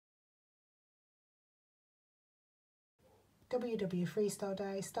Freestyle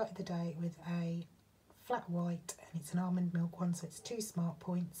day. Started the day with a flat white, and it's an almond milk one, so it's 2 smart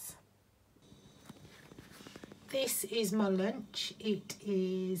points. This is my lunch. It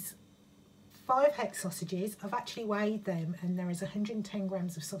is 5 hex sausages. I've actually weighed them, and there is 110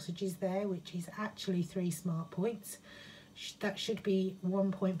 grams of sausages there, which is actually 3 smart points. That should be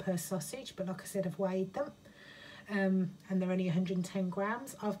 1 point per sausage, but like I said, I've weighed them, and they're only 110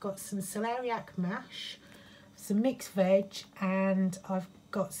 grams. I've got some celeriac mash, some mixed veg, and I've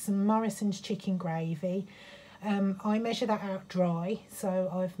got some Morrison's chicken gravy. I measure that out dry,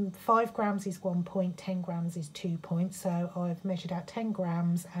 so 5 grams is 1 point, 10 grams is 2 points. So I've measured out 10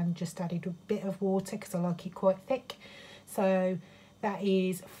 grams and just added a bit of water because I like it quite thick. So that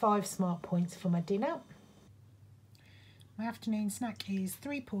is 5 smart points for my dinner. My afternoon snack is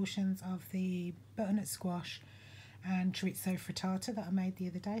 3 portions of the butternut squash and chorizo frittata that I made the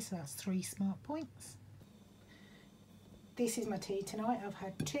other day, so that's 3 smart points. This is my tea tonight. I've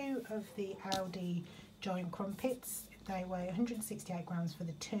had 2 of the Aldi giant crumpets. They weigh 168 grams for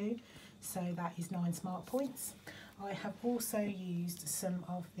the 2, so that is 9 smart points. I have also used some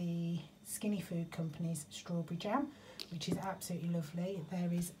of the Skinny Food Company's strawberry jam, which is absolutely lovely.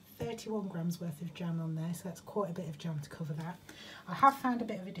 There is 31 grams worth of jam on there, so that's quite a bit of jam to cover that. I have found a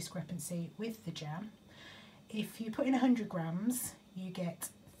bit of a discrepancy with the jam. If you put in 100 grams, you get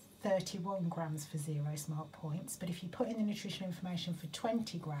 31 grams for 0 smart points, but if you put in the nutritional information for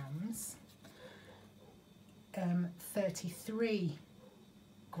 20 grams, 33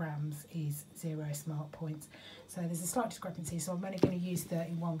 grams is 0 smart points. So there's a slight discrepancy, so I'm only going to use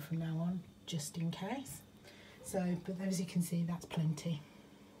 31 from now on, just in case. So, but as you can see, that's plenty.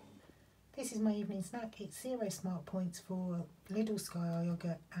 This is my evening snack. It's 0 smart points for Lidl Sky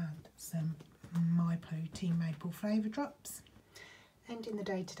yogurt and some My Protein maple flavour drops. Ending the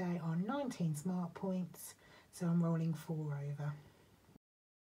day today on 19 smart points, so I'm rolling 4 over.